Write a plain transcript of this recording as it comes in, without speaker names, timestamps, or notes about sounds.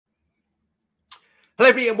Hello,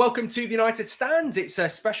 everybody, and welcome to the United Stand. It's a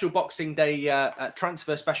special Boxing Day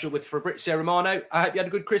transfer special with Fabrizio Romano. I hope you had a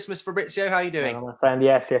good Christmas, Fabrizio. How are you doing? My friend,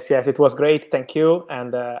 yes. It was great. Thank you.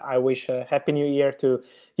 And I wish a Happy New Year to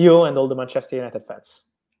you and all the Manchester United fans.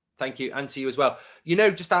 Thank you, and to you as well. You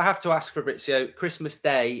know, just I have to ask, Fabrizio, Christmas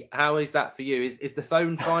Day, how is that for you? Is the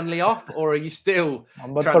phone finally off, or are you still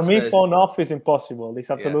But transfers? For me, phone off is impossible.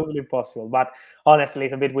 It's absolutely impossible. But honestly,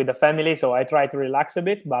 it's a bit with the family, so I try to relax a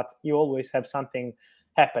bit, but you always have something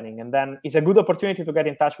happening. And then it's a good opportunity to get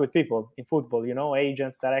in touch with people in football, you know,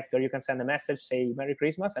 agents, director. You can send a message, say Merry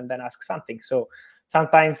Christmas, and then ask something. So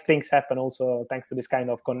sometimes things happen also thanks to this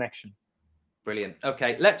kind of connection. Brilliant.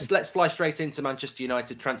 Okay, let's fly straight into Manchester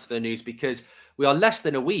United transfer news, because we are less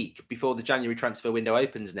than a week before the January transfer window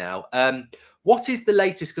opens now. What is the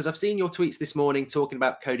latest? Because I've seen your tweets this morning talking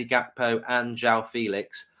about Cody Gakpo and João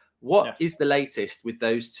Felix. What is the latest with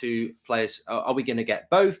those two players? Are we going to get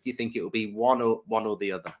both? Do you think it will be one or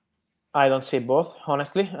the other? I don't see both,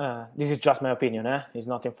 honestly. This is just my opinion. It's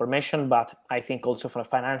not information, but I think also for a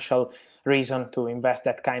financial reason to invest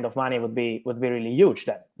that kind of money would be really huge.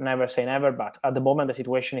 Then never say never, but at the moment the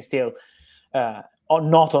situation is still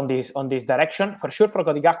not on this direction. For sure, for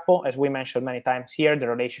Cody Gakpo, as we mentioned many times here, the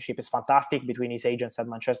relationship is fantastic between his agents and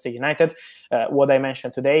Manchester United. What I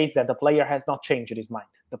mentioned today is that the player has not changed his mind.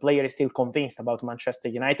 The player is still convinced about Manchester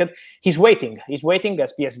United. He's waiting as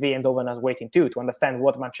PSV and Eindhoven is waiting too, to understand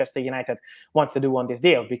what Manchester United wants to do on this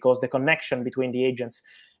deal, because the connection between the agents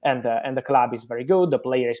and the club is very good. The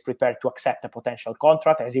player is prepared to accept a potential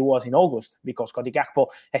contract, as he was in August, because Cody Gakpo,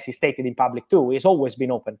 as he stated in public too, he's always been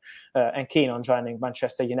open and keen on joining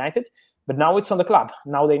Manchester United. But now it's on the club.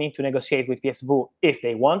 Now they need to negotiate with PSV if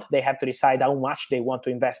they want. They have to decide how much they want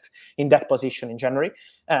to invest in that position in January.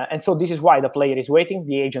 And so this is why the player is waiting.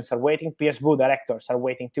 The agents are waiting. PSV directors are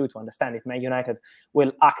waiting too, to understand if Man United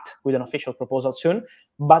will act with an official proposal soon.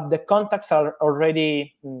 But the contacts are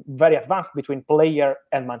already very advanced between player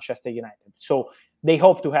and Manchester United. So they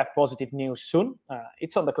hope to have positive news soon.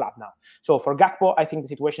 It's on the club now. So for Gakpo, I think the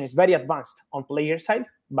situation is very advanced on player side,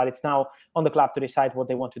 but it's now on the club to decide what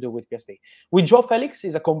they want to do with PSV. With João Felix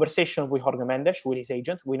is a conversation with Jorge Mendes, with his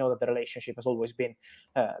agent. We know that the relationship has always been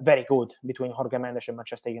very good between Jorge Mendes and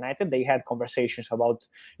Manchester United. They had conversations about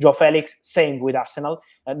João Felix, same with Arsenal,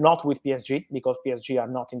 not with PSG, because PSG are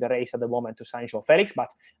not in the race at the moment to sign João Felix, but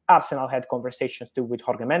Arsenal had conversations too with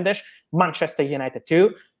Jorge Mendes, Manchester United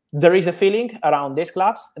too. There is a feeling around these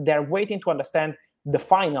clubs, they're waiting to understand the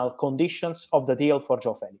final conditions of the deal for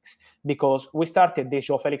João Felix, because we started this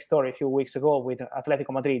João Felix story a few weeks ago with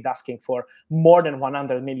Atletico Madrid asking for more than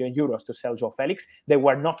 100 million euros to sell João Felix. They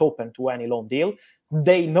were not open to any loan deal.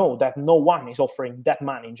 They know that no one is offering that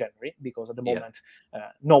money in January, because at the moment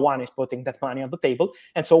no one is putting that money on the table.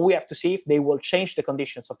 And so we have to see if they will change the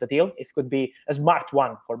conditions of the deal. It could be a smart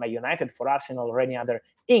one for Man United, for Arsenal, or any other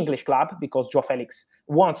English club, because João Felix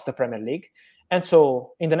wants the Premier League. And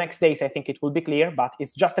so in the next days, I think it will be clear, but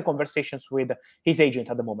it's just the conversations with his agent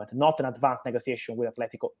at the moment, not an advanced negotiation with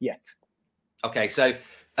Atletico yet. Okay, so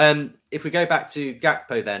if we go back to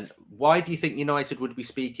Gakpo then, why do you think United would be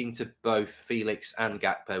speaking to both Felix and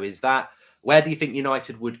Gakpo? Is that, where do you think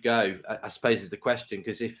United would go, I suppose is the question,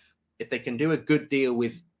 because if they can do a good deal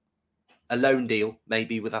with a loan deal,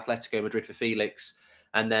 maybe with Atletico Madrid for Felix,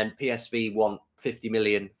 and then PSV want 50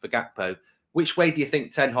 million for Gakpo, which way do you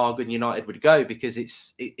think Ten Hag and United would go? Because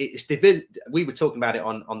it's divided. We were talking about it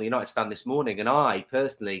on the United Stand this morning, and I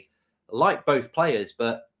personally like both players,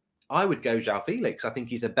 but I would go João Felix. I think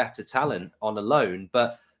he's a better talent on a loan.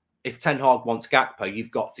 But if Ten Hag wants Gakpo,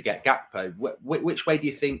 you've got to get Gakpo. Which way do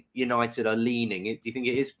you think United are leaning? Do you think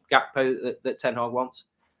it is Gakpo that Ten Hag wants?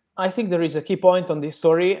 I think there is a key point on this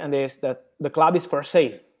story, and is that the club is for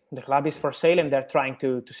sale. The club is for sale, and they're trying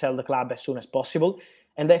to sell the club as soon as possible.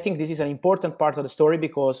 And I think this is an important part of the story,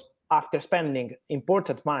 because after spending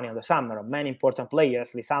important money on the summer on many important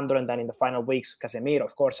players, Lisandro, and then in the final weeks, Casemiro,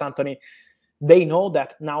 of course, Anthony, they know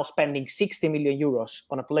that now spending 60 million euros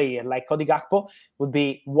on a player like Cody Gakpo would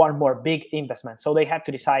be one more big investment. So they have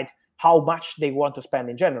to decide how much they want to spend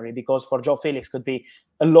in January, because for João Felix could be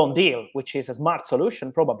a loan deal, which is a smart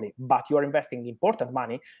solution probably, but you're investing important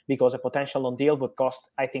money, because a potential loan deal would cost,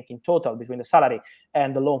 I think in total between the salary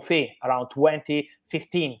and the loan fee, around 20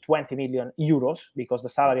 million euros, because the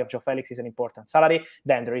salary of João Felix is an important salary.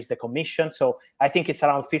 Then there is the commission. So I think it's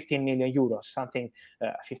around 15 million euros, something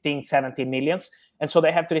 15, 17 millions. And so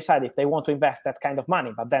they have to decide if they want to invest that kind of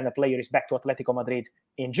money, but then the player is back to Atletico Madrid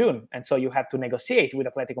in June. And so you have to negotiate with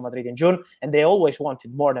Atletico Madrid in June, and they always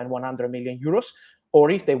wanted more than 100 million euros. or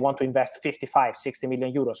if they want to invest 55, 60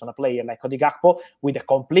 million euros on a player like Cody Gakpo with a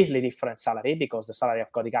completely different salary, because the salary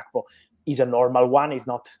of Cody Gakpo is a normal one, is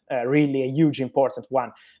not really a huge important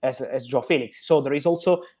one as Joe Felix. So there is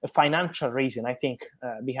also a financial reason, I think,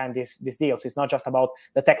 behind these deals. It's not just about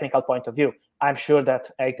the technical point of view. I'm sure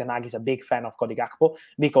that Erik ten Hag is a big fan of Cody Gakpo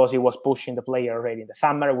because he was pushing the player already in the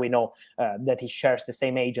summer. We know that he shares the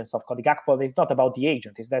same agents of Cody Gakpo. It's not about the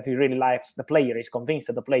agent, it's that he really likes the player, is convinced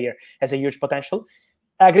that the player has a huge potential.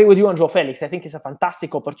 I agree with you on Joe Felix. I think it's a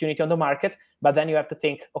fantastic opportunity on the market, but then you have to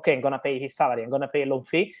think, okay, I'm going to pay his salary, I'm going to pay a loan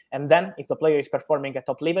fee, and then if the player is performing at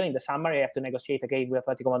top level in the summer, you have to negotiate again with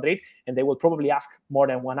Atletico Madrid, and they will probably ask more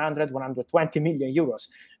than 100, 120 million euros.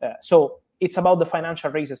 So it's about the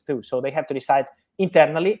financial reasons too. So they have to decide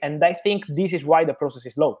internally, and I think this is why the process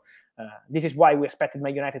is slow. This is why we expected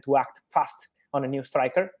Man United to act fast on a new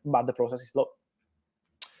striker, but the process is slow.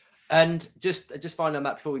 And just finally on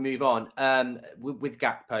that before we move on, with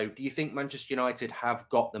Gakpo, do you think Manchester United have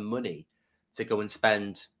got the money to go and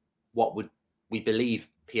spend what would we believe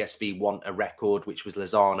PSV want a record, which was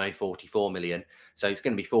Lozano, 44 million. So it's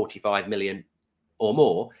going to be 45 million or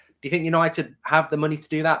more. Do you think United have the money to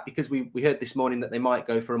do that? Because we heard this morning that they might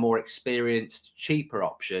go for a more experienced, cheaper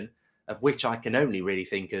option, of which I can only really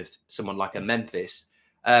think of someone like a Memphis.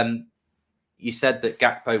 You said that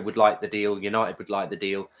Gakpo would like the deal, United would like the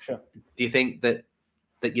deal. Sure. Do you think that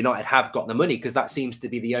United have got the money? Because that seems to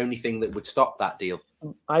be the only thing that would stop that deal.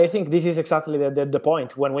 I think this is exactly the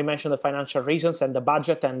point. When we mention the financial reasons and the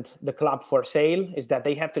budget and the club for sale, is that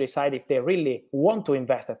they have to decide if they really want to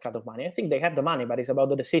invest that kind of money. I think they have the money, but it's about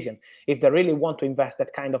the decision. If they really want to invest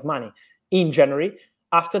that kind of money in January,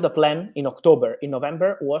 after the plan in October, in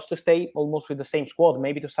November, was to stay almost with the same squad,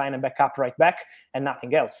 maybe to sign a backup right back and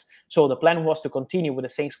nothing else. So the plan was to continue with the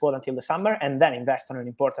same squad until the summer and then invest on an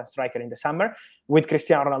important striker in the summer. With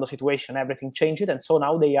Cristiano Ronaldo situation, everything changed. And so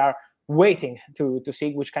now they are waiting to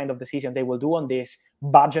see which kind of decision they will do on this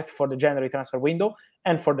budget for the January transfer window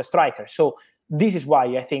and for the striker. So this is why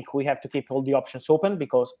I think we have to keep all the options open,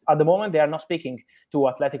 because at the moment they are not speaking to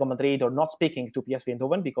Atletico Madrid or not speaking to PSV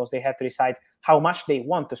Eindhoven, because they have to decide how much they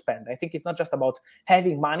want to spend. I think it's not just about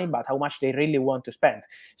having money, but how much they really want to spend.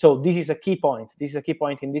 So this is a key point. This is a key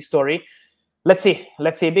point in this story. Let's see,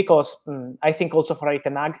 because I think also for Erik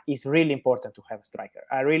ten Hag, it's really important to have a striker.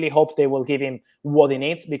 I really hope they will give him what he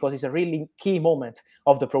needs, because it's a really key moment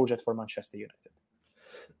of the project for Manchester United.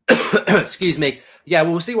 Excuse me. Yeah,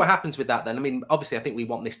 well, we'll see what happens with that then. I mean, obviously, I think we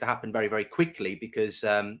want this to happen very, very quickly, because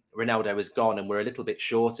Ronaldo is gone and we're a little bit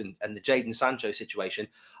short, and the Jadon Sancho situation.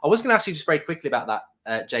 I was going to ask you just very quickly about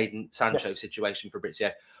that Jadon Sancho situation,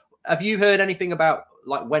 Fabrizio. Have you heard anything about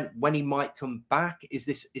like when he might come back? Is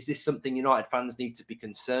this something United fans need to be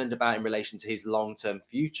concerned about in relation to his long-term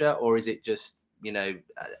future, or is it just a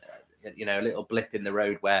little blip in the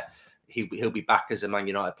road where he'll be back as a Man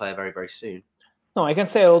United player very, very soon? No, I can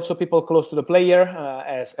say also people close to the player,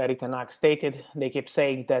 as Erik ten Hag stated, they keep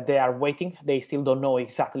saying that they are waiting. They still don't know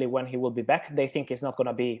exactly when he will be back. They think it's not going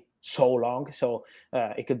to be so long. So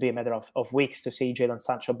it could be a matter of weeks to see Jadon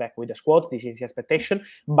Sancho back with the squad. This is the expectation,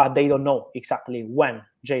 but they don't know exactly when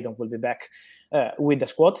Jadon will be back with the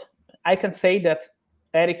squad. I can say that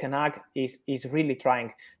Erik ten Hag is really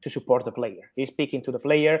trying to support the player. He's speaking to the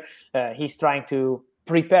player. He's trying to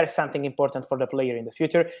prepare something important for the player in the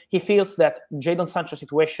future. He feels that Jadon Sancho's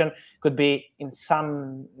situation could be in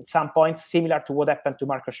some points similar to what happened to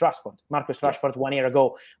Marcus Rashford. Rashford 1 year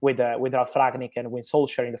ago with Ralf Rangnick and with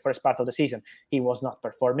Solskjaer in the first part of the season, he was not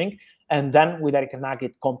performing. And then with Erik ten Hag,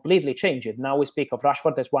 it completely changed. Now we speak of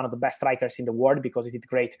Rashford as one of the best strikers in the world, because he did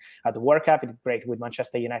great at the World Cup. He did great with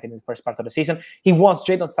Manchester United in the first part of the season. He wants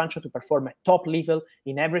Jadon Sancho to perform at top level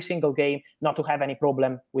in every single game, not to have any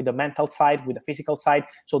problem with the mental side, with the physical side.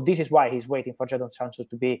 So this is why he's waiting for Jadon Sancho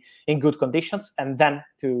to be in good conditions and then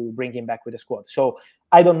to bring him back with the squad. So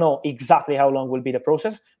I don't know exactly how long will be the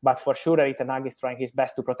process, but for sure Erik ten Hag is trying his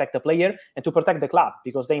best to protect the player and to protect the club,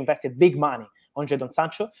 because they invested big money on Jadon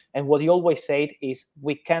Sancho. And what he always said is,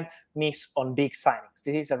 we can't miss on big signings.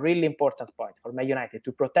 This is a really important point for Man United,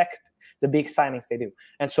 to protect the big signings they do.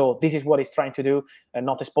 And so this is what he's trying to do, and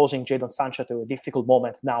not exposing Jadon Sancho to a difficult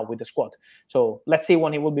moment now with the squad. So let's see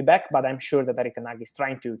when he will be back, but I'm sure that Erik ten Hag is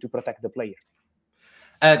trying to protect the player.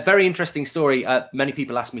 Very interesting story. Many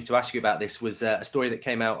people asked me to ask you about this. Was a story that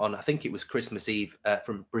came out on, I think it was Christmas Eve,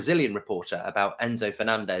 from Brazilian reporter about Enzo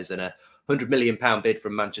Fernandez and a £100 million bid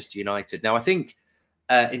from Manchester United. Now, I think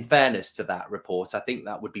in fairness to that report, I think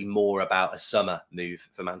that would be more about a summer move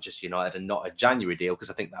for Manchester United and not a January deal, because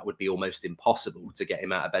I think that would be almost impossible to get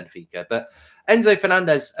him out of Benfica. But Enzo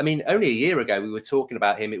Fernandez, I mean, only a year ago we were talking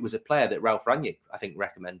about him. It was a player that Ralph Rangnick, I think,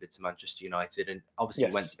 recommended to Manchester United, and obviously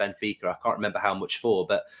he went to Benfica. I can't remember how much for,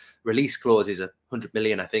 but release clause is 100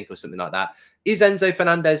 million, I think, or something like that. Is Enzo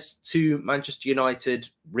Fernandez to Manchester United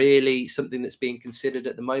really something that's being considered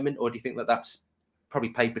at the moment, or do you think that that's probably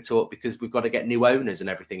paper talk because we've got to get new owners and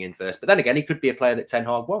everything in first? But then again, he could be a player that Ten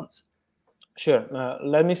Hag wants. Sure.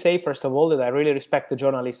 Let me say, first of all, that I really respect the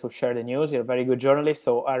journalist who shared the news. You're a very good journalist,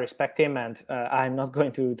 so I respect him, and I'm not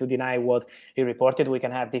going to deny what he reported. We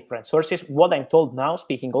can have different sources. What I'm told now,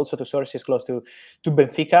 speaking also to sources close to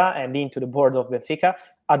Benfica and into the board of Benfica,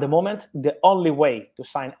 at the moment, the only way to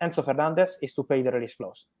sign Enzo Fernandez is to pay the release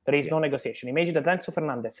clause. There is no negotiation. Imagine that Enzo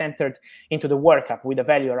Fernandez entered into the World Cup with a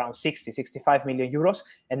value around 65 million euros,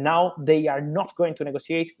 and now they are not going to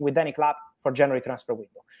negotiate with any club for January transfer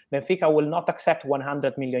window. Benfica will not accept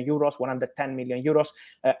 100 million euros, 110 million euros,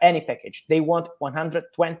 any package. They want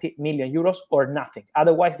 120 million euros or nothing.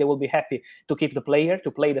 Otherwise, they will be happy to keep the player to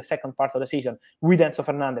play the second part of the season with Enzo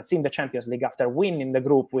Fernandez in the Champions League after winning the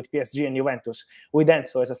group with PSG and Juventus, with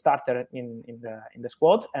Enzo as a starter in the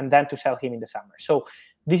squad, and then to sell him in the summer. So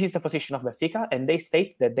this is the position of Benfica, and they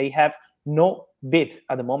state that they have no bid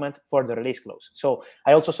at the moment for the release clause. So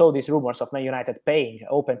I also saw these rumors of Man United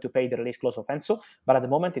open to pay the release clause of Enzo, but at the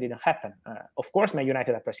moment it didn't happen. Of course, Man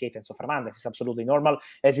United appreciate Enzo Fernandez. It's absolutely normal.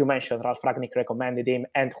 As you mentioned, Ralph Rangnick recommended him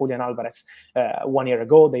and Julian Alvarez 1 year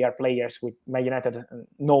ago. They are players with Man United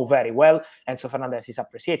know very well. Enzo Fernandez is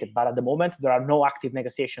appreciated, but at the moment there are no active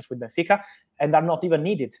negotiations with Benfica, and are not even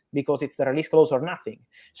needed because it's the release clause or nothing.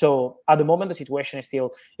 So at the moment the situation is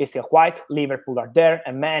still quiet. Liverpool are there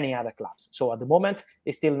and many other clubs. So at the moment,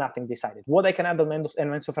 it's still nothing decided. What I can add on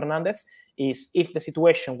Enzo Fernandez is, if the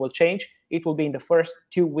situation will change, it will be in the first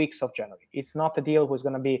 2 weeks of January. It's not a deal who's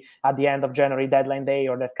going to be at the end of January, deadline day,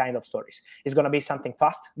 or that kind of stories. It's going to be something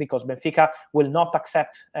fast, because Benfica will not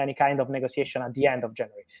accept any kind of negotiation at the end of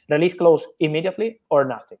January. Release clause immediately or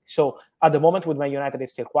nothing. So at the moment, with Man United,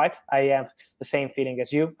 it's still quiet. I have the same feeling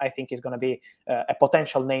as you. I think it's going to be a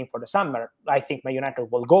potential name for the summer. I think Man United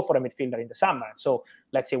will go for a midfielder in the summer. So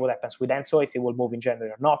let's see what happens with Enzo, if he will move in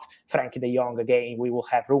January or not. Frankie de Jong, again, we will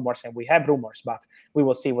have rumors, and we have rumors, but we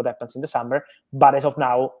will see what happens in the summer. But as of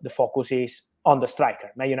now, the focus is on the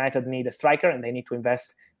striker. Man United need a striker, and they need to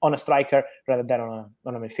invest on a striker rather than on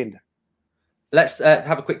a midfielder. Let's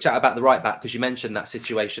have a quick chat about the right back, because you mentioned that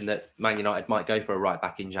situation that Man United might go for a right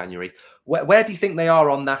back in January. Where do you think they are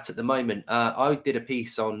on that at the moment? I did a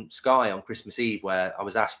piece on Sky on Christmas Eve where I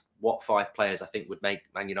was asked what 5 players I think would make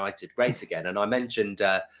Man United great again. And I mentioned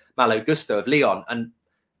Malo Gusto of Lyon. And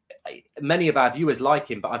many of our viewers like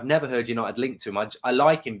him, but I've never heard United linked to him. I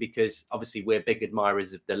like him because obviously we're big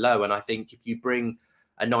admirers of Delo. And I think if you bring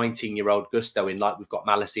a 19-year-old Gusto in, like we've got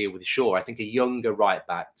Malacia with Shaw, I think a younger right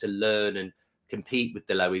back to learn and compete with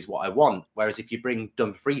Delo is what I want. Whereas if you bring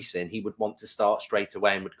Dumfries in, he would want to start straight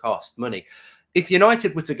away and would cost money. If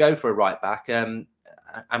United were to go for a right back, and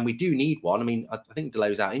we do need one, I mean, I think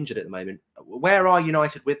Delo's out injured at the moment. Where are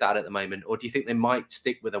United with that at the moment? Or do you think they might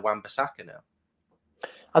stick with a Wan-Bissaka now?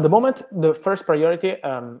 At the moment, the first priority,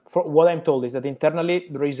 for what I'm told, is that internally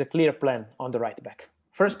there is a clear plan on the right back.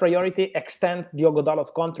 First priority, extend Diogo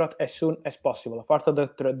Dalot contract as soon as possible. Part of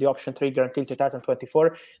the option trigger until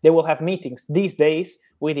 2024, they will have meetings these days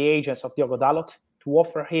with the agents of Diogo Dalot to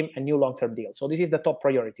offer him a new long-term deal. So this is the top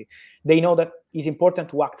priority. They know that it's important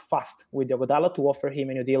to act fast with Diogo Dalot to offer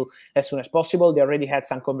him a new deal as soon as possible. They already had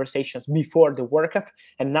some conversations before the World Cup,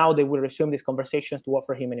 and now they will resume these conversations to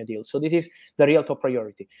offer him a new deal. So this is the real top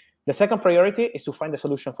priority. The second priority is to find a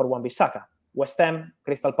solution for Wan-Bissaka. West Ham,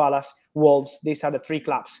 Crystal Palace, Wolves, these are the 3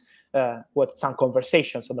 clubs with some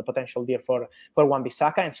conversations on the potential deal for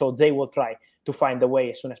Wan-Bissaka, and so they will try to find a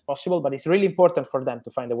way as soon as possible. But it's really important for them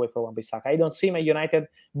to find a way for Wan-Bissaka. I don't see Man United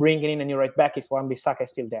bringing in a new right back if Wan-Bissaka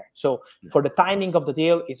is still there. So for the timing of the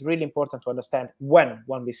deal, it's really important to understand when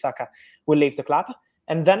Wan-Bissaka will leave the club.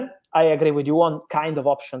 And then I agree with you on kind of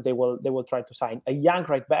option they will try to sign: a young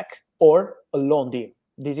right back or a loan deal.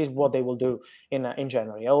 This is what they will do in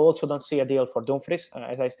January. I also don't see a deal for Dumfries.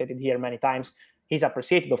 As I stated here many times, he's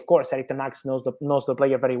appreciated. Of course, Erik ten Hag knows the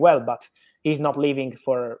player very well, but he's not leaving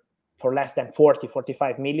for less than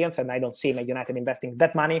 40-45 million, and I don't see Man United investing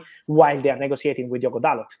that money while they are negotiating with Diogo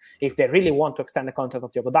Dalot. If they really want to extend the contract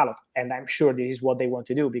of Diogo Dalot, and I'm sure this is what they want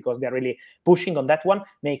to do because they're really pushing on that one,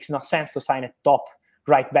 makes no sense to sign a top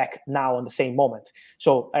right back now on the same moment.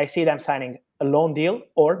 So I see them signing a loan deal,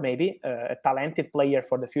 or maybe a talented player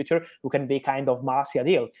for the future who can be kind of Malaysia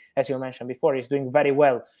deal. As you mentioned before, he's doing very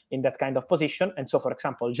well in that kind of position. And so, for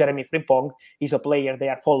example, Jeremy Frimpong is a player they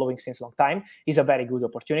are following since a long time. He's a very good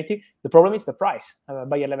opportunity. The problem is the price.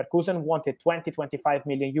 Bayer Leverkusen wanted 25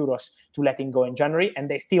 million euros to let him go in January, and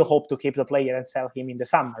they still hope to keep the player and sell him in the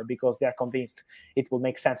summer because they are convinced it will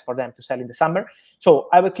make sense for them to sell in the summer. So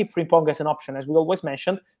I will keep Frimpong as an option, as we always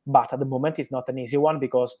mentioned, but at the moment it's not an easy one,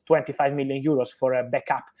 because 25 million euros for a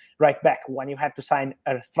backup right back when you have to sign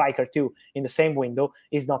a striker too in the same window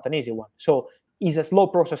is not an easy one. So it's a slow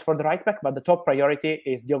process for the right back, but the top priority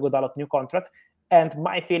is Diogo Dalot's new contract. And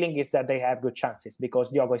my feeling is that they have good chances, because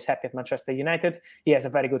Diogo is happy at Manchester United. He has a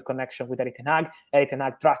very good connection with Erik ten Hag. Erik ten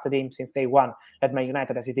Hag trusted him since day one at Man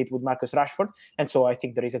United, as he did with Marcus Rashford. And so I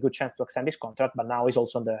think there is a good chance to extend his contract, but now he's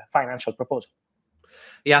also on the financial proposal.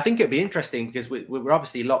 Yeah, I think it'd be interesting, because we're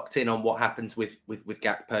obviously locked in on what happens with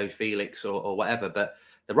Gakpo, Felix, or whatever. But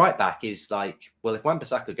the right back is like, well, if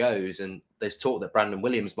Wan-Bissaka goes, and there's talk that Brandon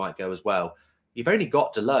Williams might go as well, you've only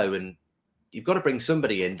got Dalot, and you've got to bring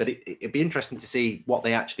somebody in. But it'd be interesting to see what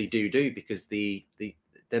they actually do, because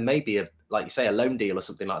there may be like you say, a loan deal or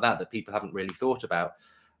something like that people haven't really thought about.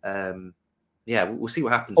 Yeah, we'll see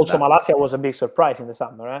what happens. Also, Malaysia was a big surprise in the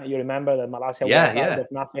summer. You remember that Malaysia was out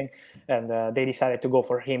of nothing, and they decided to go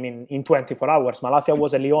for him in 24 hours. Malaysia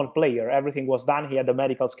was a Lyon player. Everything was done. He had the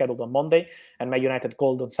medical scheduled on Monday, and Man United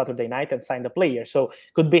called on Saturday night and signed the player. So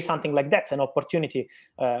could be something like that, an opportunity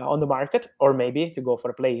on the market, or maybe to go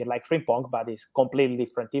for a player like Frimpong, but it's completely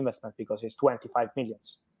different investment because it's 25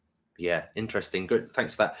 millions. Yeah, interesting. Good.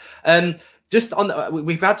 Thanks for that. Just on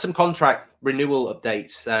we've had some contract renewal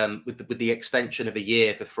updates with the extension of a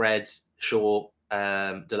year for Fred, Shaw,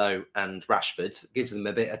 Dalot, and Rashford. It gives them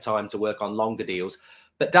a bit of time to work on longer deals.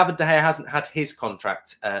 But David De Gea hasn't had his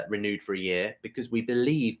contract renewed for a year, because we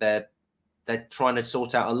believe they're trying to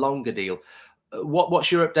sort out a longer deal.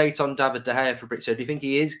 What's your update on David De Gea, Fabrizio? Do you think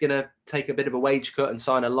he is going to take a bit of a wage cut and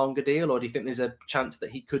sign a longer deal, or do you think there's a chance that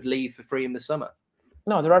he could leave for free in the summer?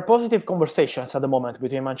 No, there are positive conversations at the moment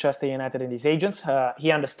between Manchester United and his agents. He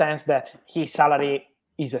understands that his salary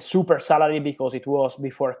is a super salary because it was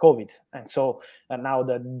before COVID. And so now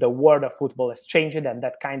the world of football has changed, and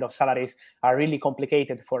that kind of salaries are really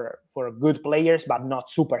complicated for good players, but not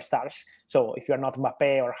superstars. So if you're not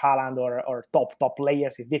Mbappe or Haaland or top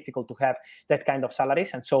players, it's difficult to have that kind of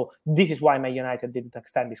salaries. And so this is why Man United didn't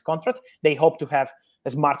extend this contract. They hope to have a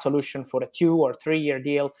smart solution for a 2 or 3 year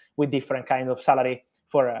deal with different kind of salary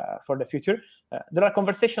for the future. There are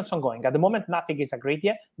conversations ongoing. At the moment, nothing is agreed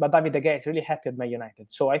yet, but David De Gea is really happy at Man United.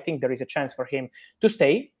 So I think there is a chance for him to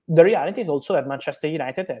stay. The reality is also that Manchester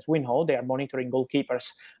United, as we know, they are monitoring goalkeepers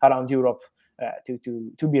around Europe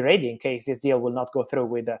to be ready in case this deal will not go through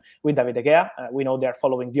with David De Gea. We know they are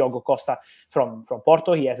following Diogo Costa from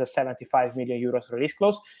Porto. He has a 75 million euros release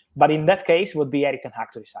clause. But in that case, would be Erik ten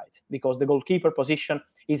Hag to decide, because the goalkeeper position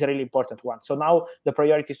is a really important one. So now the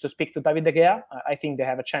priority is to speak to David De Gea. I think they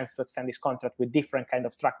have a chance to extend this contract with different kind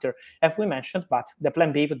of structure, as we mentioned. But the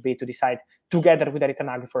plan B would be to decide together with Erik ten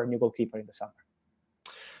Hag for a new goalkeeper in the summer.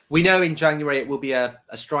 We know in January it will be a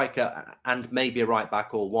striker and maybe a right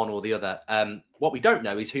back, or one or the other. What we don't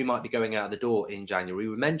know is who might be going out the door in January.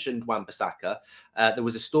 We mentioned Wan-Bissaka. There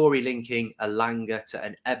was a story linking Elanga to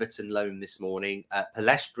an Everton loan this morning.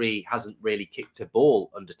 Pellistri hasn't really kicked a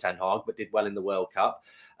ball under Ten Hag, but did well in the World Cup.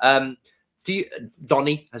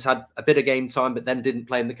 Donny has had a bit of game time, but then didn't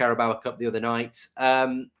play in the Carabao Cup the other night.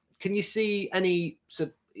 Can you see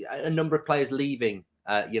a number of players leaving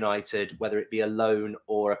United, whether it be a loan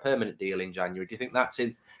or a permanent deal in January? Do you think that's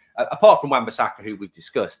in, apart from Wan-Bissaka, who we've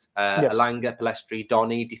discussed, yes, Elanga, Pellistri,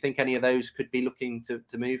 Donny, do you think any of those could be looking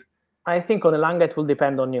to move? I think on Elanga it will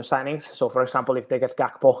depend on new signings. So, for example, if they get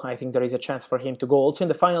Gakpo, I think there is a chance for him to go. Also, in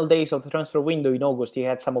the final days of the transfer window in August, he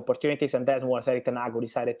had some opportunities, and then was Erik ten Hag who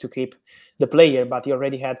decided to keep the player. But he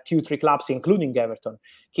already had 2-3 clubs, including Everton,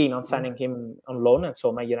 keen on signing him on loan, and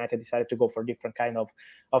so Man United decided to go for a different kind of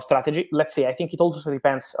strategy. Let's see. I think it also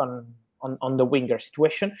depends on the winger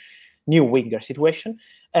situation, new winger situation,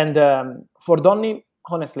 and for Donny.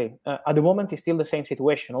 Honestly, at the moment, it's still the same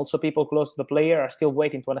situation. Also, people close to the player are still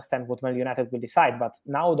waiting to understand what Man United will decide. But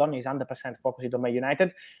now Donny is 100% focused on Man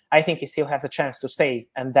United. I think he still has a chance to stay,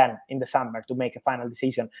 and then in the summer to make a final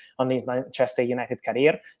decision on his Manchester United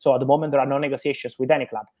career. So at the moment, there are no negotiations with any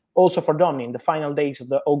club. Also for Donny, in the final days of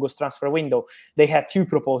the August transfer window, they had 2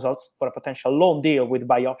 proposals for a potential loan deal with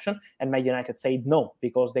buy option, and Man United said no,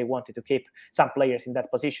 because they wanted to keep some players in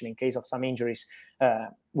that position in case of some injuries,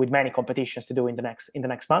 with many competitions to do in the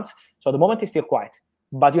next months. So at the moment, it's still quiet.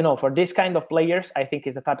 But for this kind of players, I think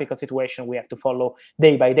it's a typical situation we have to follow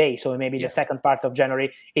day by day. So maybe the second part of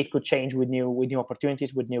January, it could change with new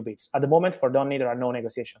opportunities, with new bids. At the moment, for Donny, there are no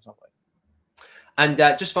negotiations ongoing. And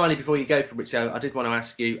just finally, before you go, Fabrizio, I did want to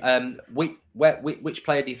ask you, which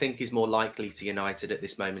player do you think is more likely to United at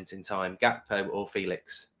this moment in time, Gakpo or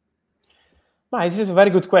Felix? This is a very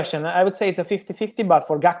good question. I would say it's a 50-50, but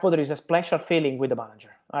for Gakpo, there is a special feeling with the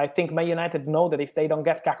manager. I think Man United know that if they don't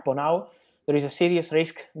get Gakpo now, there is a serious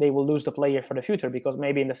risk they will lose the player for the future, because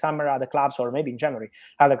maybe in the summer other clubs, or maybe in January,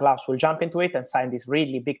 other clubs will jump into it and sign this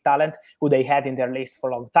really big talent who they had in their list for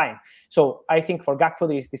a long time. So I think for Gakpo,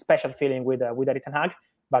 there is this special feeling with Erik ten Hag,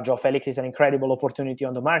 but Joe Felix is an incredible opportunity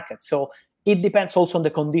on the market. So it depends also on the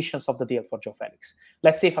conditions of the deal for Joe Felix.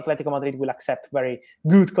 Let's see if Atletico Madrid will accept very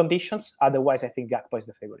good conditions. Otherwise, I think Gakpo is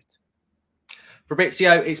the favorite.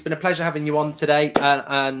 Fabrizio, it's been a pleasure having you on today.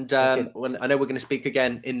 I know we're going to speak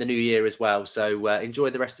again in the new year as well. So enjoy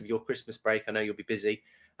the rest of your Christmas break. I know you'll be busy.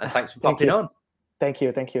 And thanks for popping on. Thank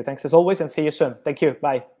you. Thanks as always, and see you soon. Thank you.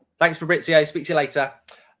 Bye. Thanks, Fabrizio. Speak to you later.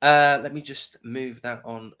 Let me just move that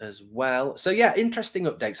on as well. So yeah, interesting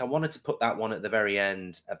updates. I wanted to put that one at the very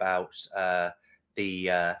end about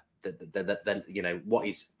what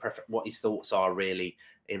his thoughts are really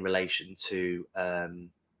in relation to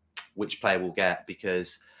which player we'll get,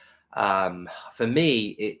 because for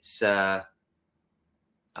me it's I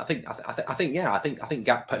think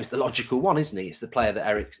Gakpo is the logical one, isn't he? It's the player that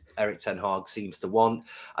Erik ten Hag seems to want.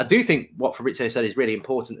 I do think what Fabrizio said is really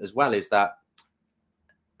important as well, is that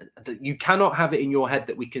you cannot have it in your head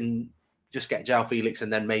that we can just get João Felix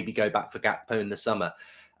and then maybe go back for Gakpo in the summer.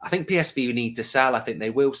 I think PSV need to sell. I think they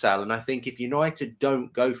will sell. And I think if United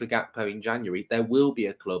don't go for Gakpo in January, there will be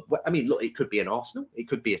a club. I mean, look, it could be an Arsenal. It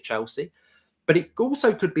could be a Chelsea. But it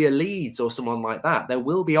also could be a Leeds or someone like that. There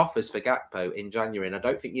will be offers for Gakpo in January. And I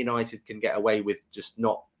don't think United can get away with just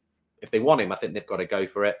not... If they want him, I think they've got to go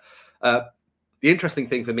for it. The interesting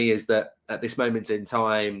thing for me is that at this moment in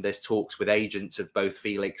time, there's talks with agents of both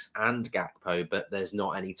Felix and Gakpo, but there's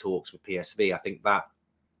not any talks with PSV. I think that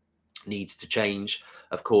needs to change,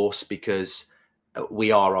 of course, because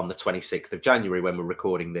we are on the 26th of January when we're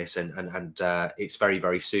recording this, and it's very,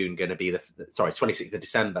 very soon going to be 26th of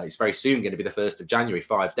December. It's very soon going to be the 1st of January,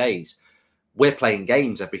 5 days. We're playing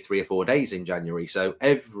games every 3 or 4 days in January. So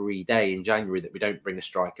every day in January that we don't bring a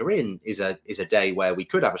striker in is a day where we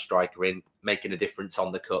could have a striker in, making a difference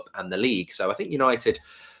on the cup and the league. So I think United,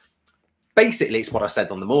 basically, it's what I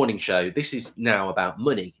said on the morning show. This is now about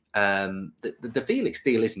money. The Felix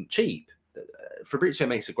deal isn't cheap. Fabrizio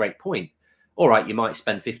makes a great point. All right, you might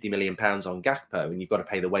spend £50 million on Gakpo and you've got to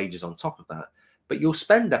pay the wages on top of that. But you'll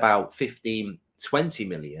spend about 15, 20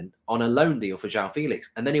 million on a loan deal for João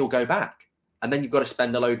Felix, and then he'll go back. And then you've got to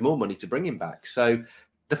spend a load more money to bring him back. So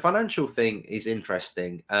the financial thing is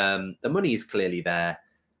interesting. The money is clearly there.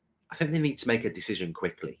 I think they need to make a decision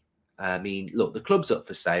quickly. I mean, look, the club's up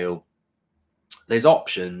for sale. There's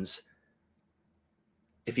options.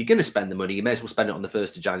 If you're going to spend the money, you may as well spend it on the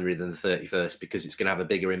 1st of January than the 31st, because it's going to have a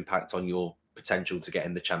bigger impact on your potential to get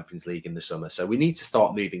in the Champions League in the summer. So we need to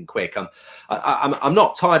start moving quick. I'm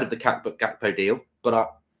not tired of the Gakpo deal,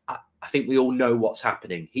 but I think we all know what's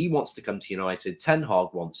happening. He wants to come to United. Ten Hag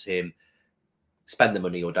wants him. Spend the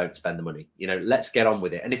money or don't spend the money. Let's get on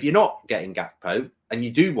with it. And if you're not getting Gakpo and you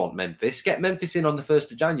do want Memphis, get Memphis in on the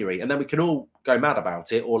 1st of January. And then we can all go mad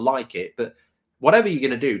about it or like it. But whatever you're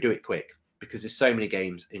going to do it quick, because there's so many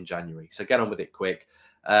games in January. So get on with it quick.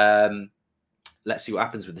 Let's see what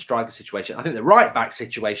happens with the striker situation. I think the right-back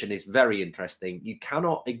situation is very interesting. You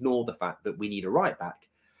cannot ignore the fact that we need a right-back.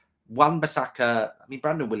 Wan-Bissaka, I mean,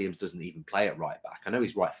 Brandon Williams doesn't even play at right back. I know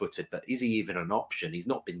he's right-footed, but is he even an option? He's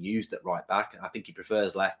not been used at right back. I think he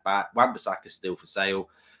prefers left back. Wan-Bissaka's still for sale.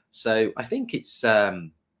 So I think it's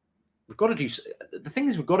we've got to do. The thing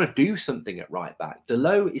is, we've got to do something at right back.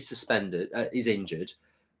 Delo is suspended, is injured,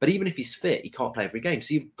 but even if he's fit, he can't play every game.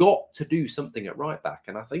 So you've got to do something at right back.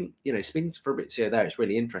 And I think, speaking to Fabrizio there, it's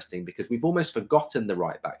really interesting because we've almost forgotten the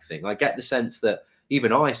right back thing. I get the sense that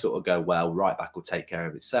even I sort of go, well, right back will take care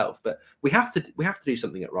of itself. But we have to do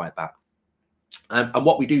something at right back. And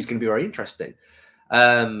what we do is going to be very interesting.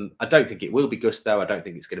 I don't think it will be Gusto. I don't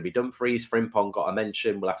think it's going to be Dumfries. Frimpong got a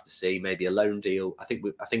mention. We'll have to see. Maybe a loan deal. I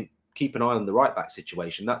think keep an eye on the right back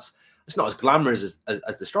situation. It's not as glamorous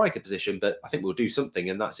as the striker position, but I think we'll do something,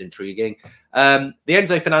 and that's intriguing. The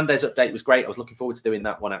Enzo Fernandez update was great. I was looking forward to doing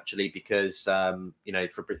that one, actually, because,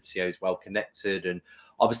 Fabrizio is well connected and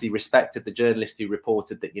obviously respected the journalist who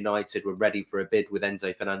reported that United were ready for a bid with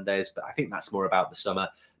Enzo Fernandez, but I think that's more about the summer.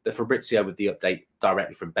 But Fabrizio with the update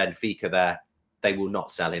directly from Benfica there, they will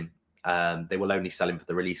not sell him. They will only sell him for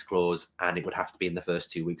the release clause, and it would have to be in the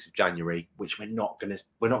first 2 weeks of January, which we're not going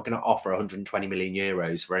to offer 120 million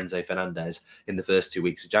euros for Enzo Fernandez in the first 2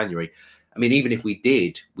 weeks of January. I mean, even if we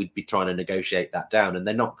did, we'd be trying to negotiate that down, and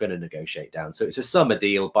they're not going to negotiate down. So it's a summer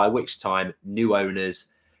deal, by which time new owners.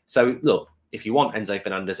 So look, if you want Enzo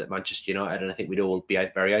Fernandez at Manchester United, and I think we'd all be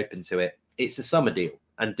very open to it, it's a summer deal,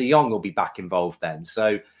 and De Jong will be back involved then.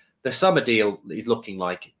 So the summer deal is looking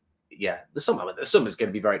like, yeah, the summer's going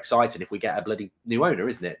to be very exciting if we get a bloody new owner,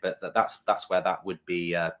 isn't it? But that's where that would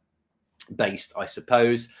be based, I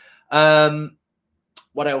suppose.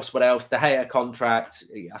 What else? De Gea contract.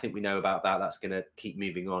 I think we know about that. That's going to keep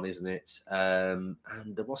moving on, isn't it? And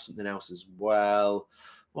there was something else as well.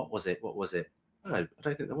 What was it? No, I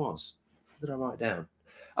don't think there was. What did I write down?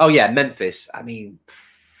 Oh yeah, Memphis. I mean,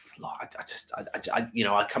 I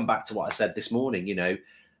come back to what I said this morning. You know,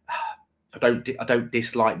 I don't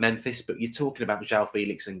dislike Memphis, but you're talking about João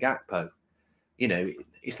Felix and Gakpo. You know,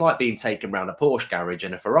 it's like being taken around a Porsche garage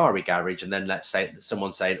and a Ferrari garage, and then let's say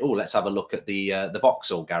someone saying, "Oh, let's have a look at the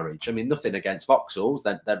Vauxhall garage." I mean, nothing against Vauxhalls;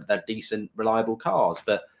 they're decent, reliable cars.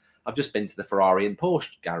 But I've just been to the Ferrari and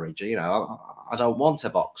Porsche garage. You know, I don't want a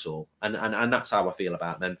Vauxhall, and that's how I feel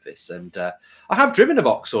about Memphis. And I have driven a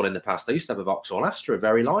Vauxhall in the past. I used to have a Vauxhall Astra.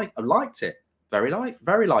 I liked it.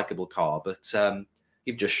 Very likable car. But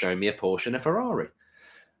you've just shown me a Porsche and a Ferrari.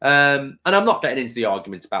 And I'm not getting into the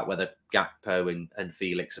argument about whether Gakpo and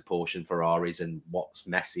Felix are Porsche and Ferraris and what's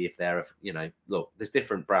messy if they're, you know, look, there's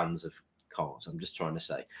different brands of cars. I'm just trying to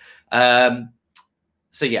say.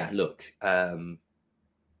 So yeah, look,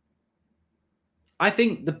 I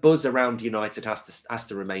think the buzz around United has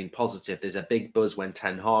to remain positive. There's a big buzz when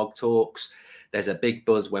Ten Hag talks. There's a big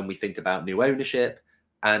buzz when we think about new ownership.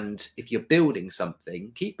 And if you're building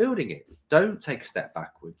something, keep building it. Don't take a step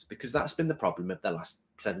backwards, because that's been the problem of the last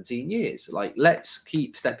 17 years. Like, let's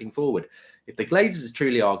keep stepping forward. If the Glazers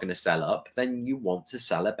truly are going to sell up, then you want to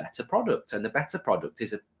sell a better product. And the better product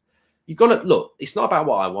is you've got to look, it's not about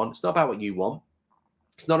what I want. It's not about what you want.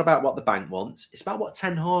 It's not about what the bank wants. It's about what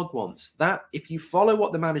Ten Hag wants. That if you follow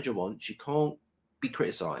what the manager wants, you can't be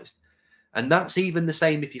criticised. And that's even the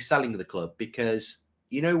same if you're selling the club, because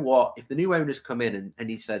you know what? If the new owners come in and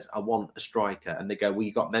he says, I want a striker, and they go, well,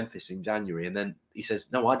 you got Memphis in January. And then he says,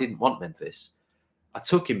 no, I didn't want Memphis. I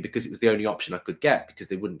took him because it was the only option I could get, because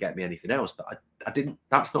they wouldn't get me anything else. But I didn't,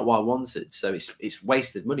 that's not what I wanted. So it's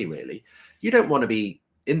wasted money, really. You don't want to be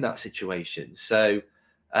in that situation. So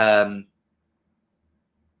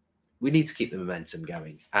we need to keep the momentum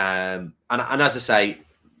going. And as I say,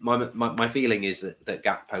 my feeling is that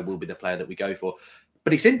Gakpo will be the player that we go for.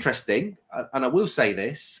 But it's interesting, and I will say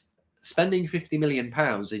this: spending £50 million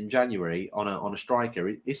in January on a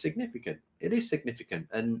striker is significant. It is significant,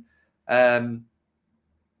 and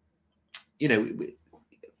you know,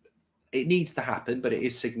 it needs to happen. But it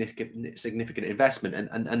is significant investment.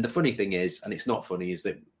 And the funny thing is, and it's not funny, is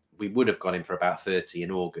that we would have got him for about 30 in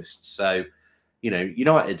August. So, you know,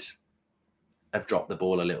 United have dropped the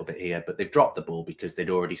ball a little bit here, but they've dropped the ball because they'd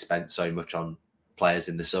already spent so much on players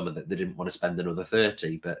in the summer that they didn't want to spend another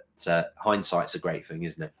 30. But hindsight's a great thing,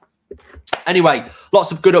 isn't it? Anyway,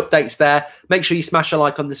 lots of good updates there. Make sure you smash a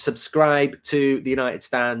like on the subscribe to the United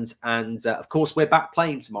Stand. And of course, we're back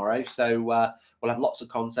playing tomorrow. So we'll have lots of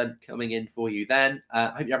content coming in for you then.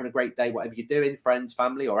 I hope you're having a great day, whatever you're doing, friends,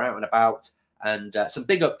 family, or out and about. And some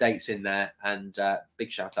big updates in there. And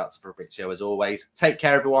big shout out to Fabrizio as always. Take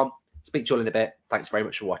care, everyone. Speak to you all in a bit. Thanks very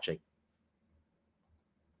much for watching.